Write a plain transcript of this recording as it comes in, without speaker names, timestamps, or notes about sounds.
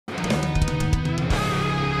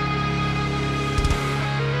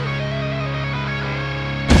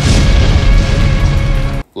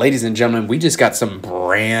Ladies and gentlemen, we just got some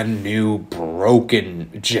brand new broken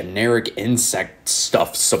generic insect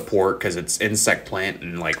stuff support because it's insect, plant,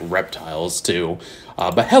 and like reptiles too.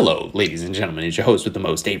 But hello, ladies and gentlemen, it's your host with the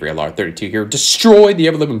most, Avery LR32 here. Destroy the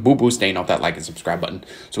ever-living boo-boo stain off that like and subscribe button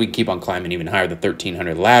so we can keep on climbing even higher the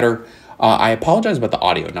 1300 ladder. I apologize about the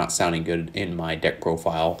audio not sounding good in my deck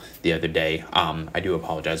profile the other day. I do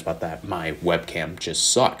apologize about that. My webcam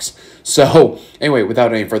just sucks. So, anyway,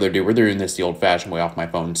 without any further ado, we're doing this the old-fashioned way off my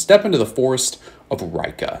phone. Step into the forest of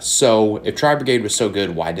RAIKA. So, if Tri-Brigade was so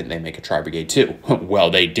good, why didn't they make a Tri-Brigade too?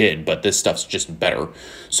 Well, they did, but this stuff's just better.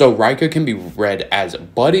 So, RAIKA can be read as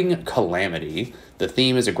Budding Calamity. The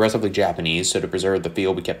theme is aggressively Japanese, so to preserve the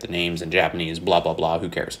feel, we kept the names in Japanese, blah, blah, blah, who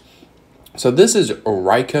cares? So this is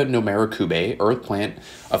RAIKA no Marakube, Earth Plant,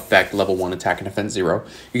 effect, level 1, attack and defense 0.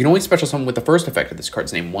 You can only special summon with the first effect of this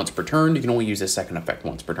card's name once per turn. You can only use the second effect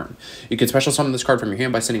once per turn. You can special summon this card from your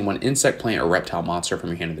hand by sending one insect, plant, or reptile monster from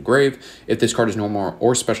your hand to the grave. If this card is normal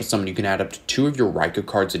or special summon, you can add up to 2 of your RAIKA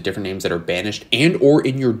cards with different names that are banished and or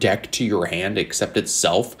in your deck to your hand except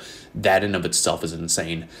itself. That in of itself is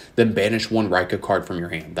insane. Then banish 1 RAIKA card from your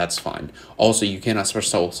hand. That's fine. Also, you cannot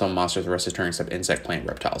special summon monsters the rest of the turn except insect, plant,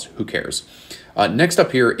 reptiles. Who cares? Next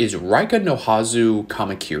up here is RAIKA no Hazu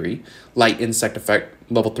Kamakiri. Light insect effect,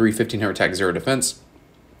 level 3, 1500 attack, 0 defense.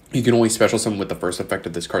 You can only special summon with the first effect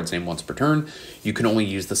of this card's name once per turn. You can only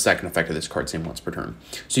use the second effect of this card's name once per turn.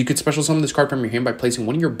 So you could special summon this card from your hand by placing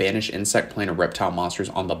one of your banished insect, plant, or reptile monsters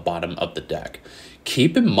on the bottom of the deck.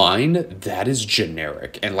 Keep in mind, that is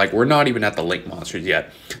generic. And like, we're not even at the link monsters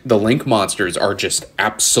yet. The link monsters are just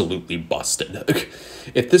absolutely busted.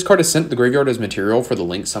 If this card is sent to the graveyard as material for the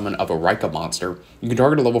link summon of a RAIKA monster, you can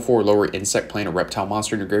target a level 4 or lower insect, plant, or reptile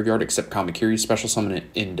monster in your graveyard except Kamakiri, special summon it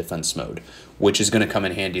in defense mode, which is going to come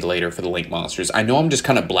in handy later for the link monsters. I know I'm just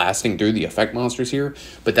kind of blasting through the effect monsters here,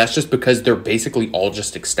 but that's just because they're basically all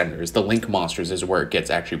just extenders. The link monsters is where it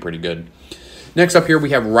gets actually pretty good. Next up here,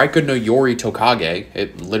 we have RAIKA no Yori Tokage.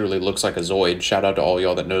 It literally looks like a Zoid. Shout out to all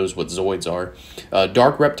y'all that knows what Zoids are.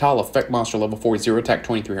 Dark Reptile, effect monster, level 4, 0 attack,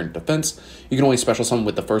 2300 defense. You can only special summon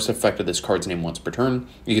with the first effect of this card's name once per turn.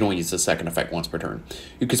 You can only use the second effect once per turn.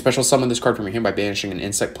 You can special summon this card from your hand by banishing an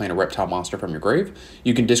insect, plant, or reptile monster from your grave.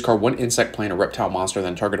 You can discard 1 insect, plant, or reptile monster,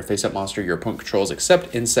 then target a face-up monster your opponent controls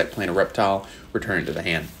except insect, plant, or reptile, return it to the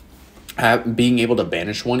hand. Being able to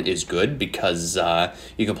banish one is good because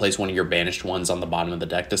you can place one of your banished ones on the bottom of the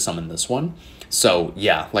deck to summon this one. So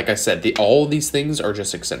yeah, like I said, all of these things are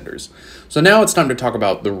just extenders. So now it's time to talk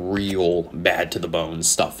about the real bad to the bone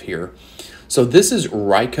stuff here. So this is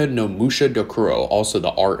RAIKA no Musha Dokuro. Also,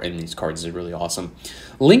 the art in these cards is really awesome.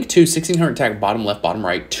 Link to 1600 attack, bottom left, bottom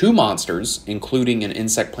right, 2 monsters, including an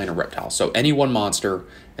insect, plant, or reptile. So any one monster,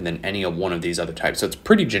 and then any of one of these other types. So it's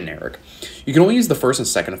pretty generic. You can only use the first and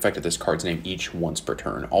second effect of this card's name each once per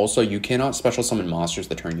turn. Also, you cannot special summon monsters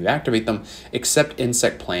the turn you activate them, except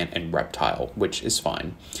insect, plant, and reptile, which is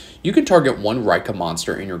fine. You can target 1 RAIKA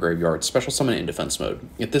monster in your graveyard, special summon it in defense mode.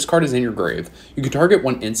 If this card is in your grave, you can target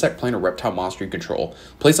 1 insect, plant, or reptile monster you control,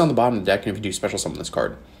 place it on the bottom of the deck, and if you do, special summon this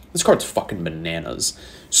card. This card's fucking bananas.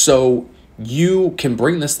 So you can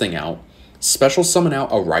bring this thing out, special summon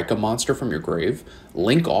out a RAIKA monster from your grave,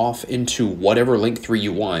 link off into whatever link 3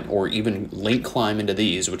 you want, or even link climb into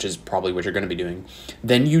these, which is probably what you're going to be doing.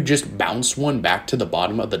 Then you just bounce one back to the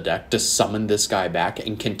bottom of the deck to summon this guy back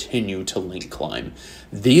and continue to link climb.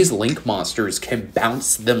 These link monsters can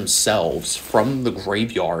bounce themselves from the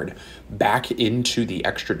graveyard back into the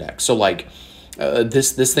extra deck. So like,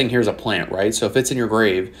 this thing here is a plant, right? So if it's in your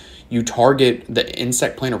grave, you target the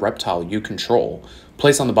insect, plant, or reptile you control,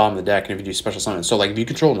 place on the bottom of the deck, and if you do special summon. So like if you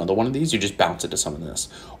control another one of these, you just bounce it to summon this.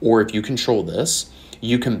 Or if you control this,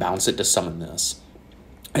 you can bounce it to summon this.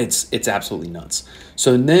 It's absolutely nuts.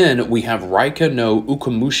 So then we have RAIKA no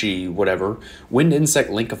Ukamushi, whatever. Wind insect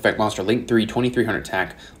link effect monster, link 3, 2300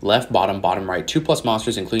 attack, left, bottom, bottom, right. 2+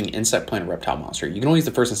 monsters, including insect, plant, and reptile monster. You can only use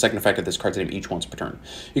the first and second effect of this card's name each once per turn.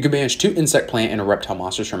 You can banish 2 insect, plant, and a reptile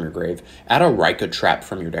monsters from your grave. Add a RAIKA trap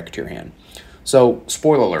from your deck to your hand. So,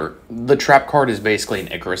 spoiler alert, the trap card is basically an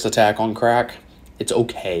Icarus attack on crack. It's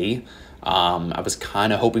okay. I was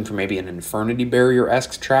kind of hoping for maybe an Infernity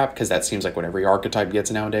Barrier-esque trap, because that seems like what every archetype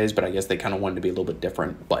gets nowadays, but I guess they kind of wanted to be a little bit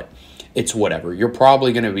different, but it's whatever. You're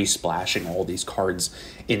probably going to be splashing all these cards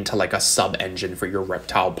into like a sub-engine for your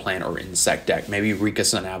reptile, plant, or insect deck. Maybe RAIKA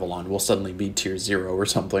Sun Avalon will suddenly be tier 0 or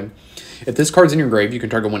something. If this card's in your grave, you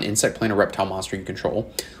can target 1 insect, plant, or reptile monster you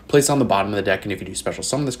control, place it on the bottom of the deck, and if you do special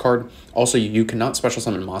summon this card, also you cannot special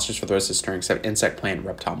summon monsters for the rest of this turn except insect, plant, and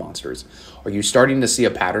reptile monsters. Are you starting to see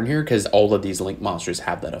a pattern here? Because all of these link monsters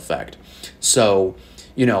have that effect. So,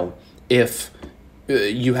 you know, if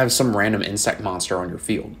you have some random insect monster on your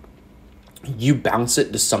field. You bounce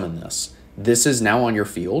it to summon this. This is now on your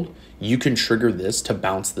field. You can trigger this to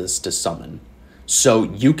bounce this to summon. So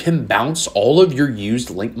you can bounce all of your used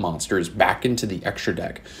link monsters back into the extra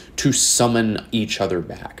deck to summon each other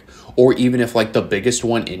back. Or even if like the biggest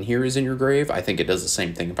one in here is in your grave, I think it does the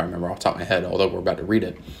same thing if I remember off the top of my head, although we're about to read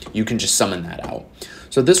it. You can just summon that out.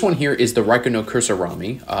 So this one here is the RAIKA no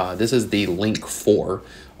Kursorami. This is the Link 4.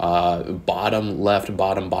 Bottom, left,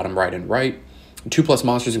 bottom, right, and right. 2+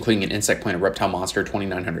 monsters, including an insect, plant, a reptile monster,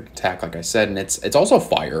 2900 attack, like I said, and it's also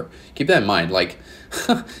fire. Keep that in mind. Like,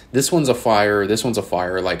 this one's a fire, this one's a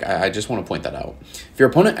fire. Like, I just want to point that out. If your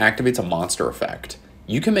opponent activates a monster effect,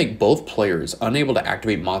 you can make both players unable to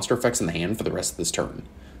activate monster effects in the hand for the rest of this turn.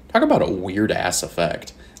 Talk about a weird-ass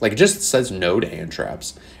effect. Like, it just says no to hand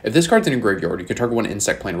traps. If this card's in your graveyard, you can target one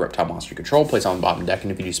insect, plant, a reptile monster you control, place on the bottom deck,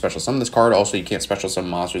 and if you do special summon this card, also you can't special summon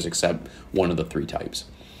monsters except one of the 3 types.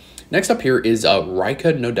 Next up here is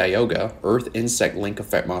RAIKA no Yugioh, Earth Insect Link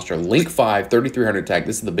Effect Monster. Link 5, 3300 attack.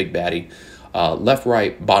 This is the big baddie. Left,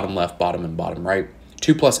 bottom, and bottom right.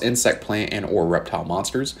 2+ insect, plant, and or reptile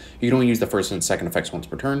monsters. You can only use the first and second effects once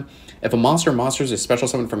per turn. If a monster or monsters is special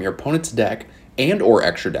summoned from your opponent's deck and or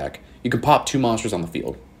extra deck, you can pop 2 monsters on the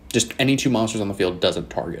field. Just any 2 monsters on the field doesn't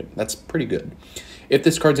target. That's pretty good. If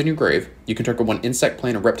this card's in your grave, you can target one insect,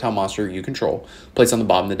 plant, or reptile monster you control, place on the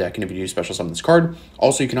bottom of the deck, and if you do special summon this card,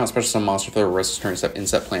 also you cannot special summon monster for the rest of the turn except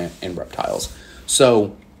insect, plant, and reptiles.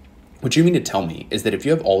 So, what you mean to tell me is that if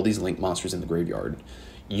you have all these link monsters in the graveyard,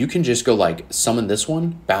 you can just go like, summon this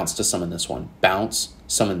one, bounce to summon this one, bounce,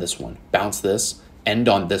 summon this one, bounce this, end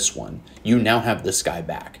on this one. You now have this guy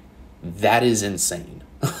back. That is insane.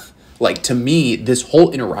 Like, to me, this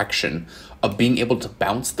whole interaction of being able to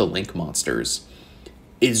bounce the link monsters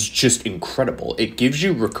is just incredible. It gives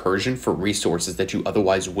you recursion for resources that you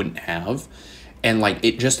otherwise wouldn't have. And like,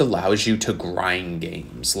 it just allows you to grind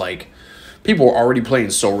games. Like, people are already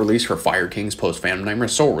playing Soul Release for Fire Kings post Phantom Nightmare.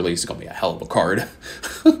 Soul Release is gonna be a hell of a card.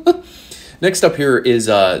 Next up here is,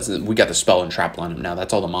 we got the Spell and Trap lineup now.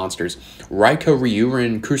 That's all the monsters. RAIKA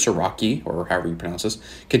Ryurin Kusaraki, or however you pronounce this.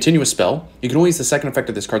 Continuous Spell. You can only use the second effect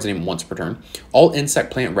of this card's name once per turn. All insect,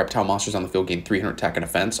 plant, reptile monsters on the field gain 300 attack and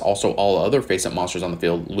defense. Also, all other face-up monsters on the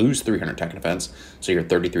field lose 300 attack and defense. So your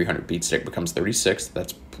 3300 beat stick becomes 36.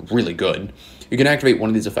 That's really good. You can activate one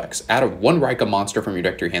of these effects. Add one RAIKA monster from your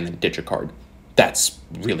deck to your hand, then ditch a card. That's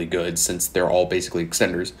really good since they're all basically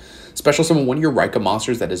extenders. Special summon one of your RAIKA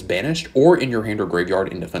monsters that is banished or in your hand or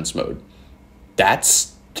graveyard in defense mode.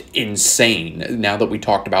 That's insane. Now that we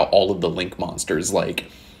talked about all of the link monsters, like,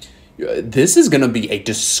 this is going to be a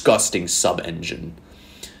disgusting sub-engine.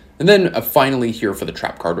 And then finally here for the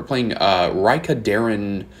trap card, we're playing RAIKA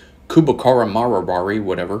Darren Kubakara Marabari,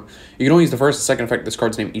 whatever. You can only use the first and second effect of this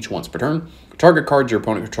card's name each once per turn. Target cards your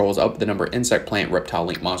opponent controls up the number of insect, plant, reptile,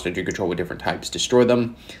 link monsters you control with different types. Destroy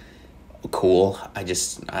them. Cool. I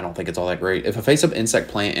don't think it's all that great. If a face-up insect,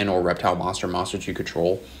 plant, and or reptile monsters you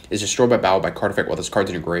control is destroyed by battle by card effect while this card's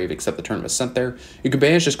in your grave, except the turn it was sent there, you can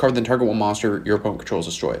banish this card, then target one monster your opponent controls,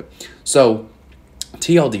 destroy it. So,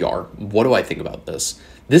 TLDR, what do I think about this?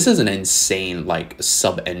 This is an insane, like,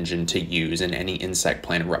 sub-engine to use in any insect,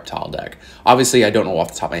 plant, and reptile deck. Obviously, I don't know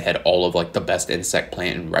off the top of my head all of, like, the best insect,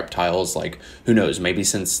 plant, and reptiles. Like, who knows? Maybe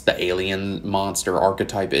since the alien monster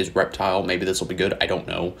archetype is reptile, maybe this will be good. I don't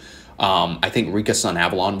know. I think RAIKA Sun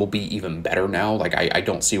Avalon will be even better now. Like, I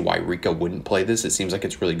don't see why RAIKA wouldn't play this. It seems like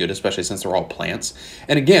it's really good, especially since they're all plants.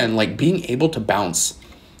 And again, like, being able to bounce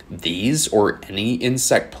these or any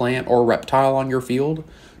insect, plant, or reptile on your field,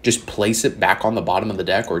 just place it back on the bottom of the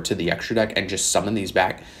deck or to the extra deck and just summon these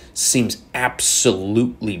back seems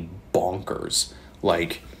absolutely bonkers.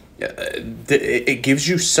 Like, it gives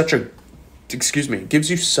you such a, it gives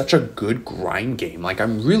you such a good grind game. Like,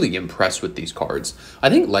 I'm really impressed with these cards. I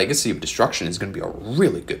think Legacy of Destruction is going to be a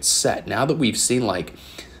really good set. Now that we've seen, like,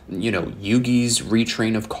 you know, Yugi's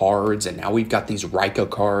retrain of cards, and now we've got these RAIKA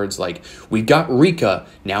cards. Like, we've got RAIKA,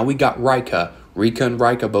 now we got RAIKA. RAIKA and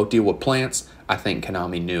RAIKA both deal with plants. I think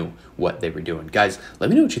Konami knew what they were doing. Guys, let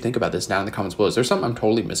me know what you think about this down in the comments below. Is there something I'm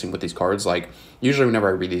totally missing with these cards? Like, usually whenever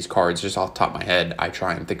I read these cards, just off the top of my head, I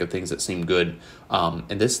try and think of things that seem good.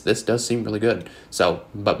 And this does seem really good. So,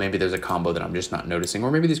 but maybe there's a combo that I'm just not noticing,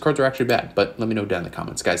 or maybe these cards are actually bad. But let me know down in the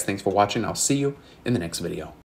comments. Guys, thanks for watching. I'll see you in the next video.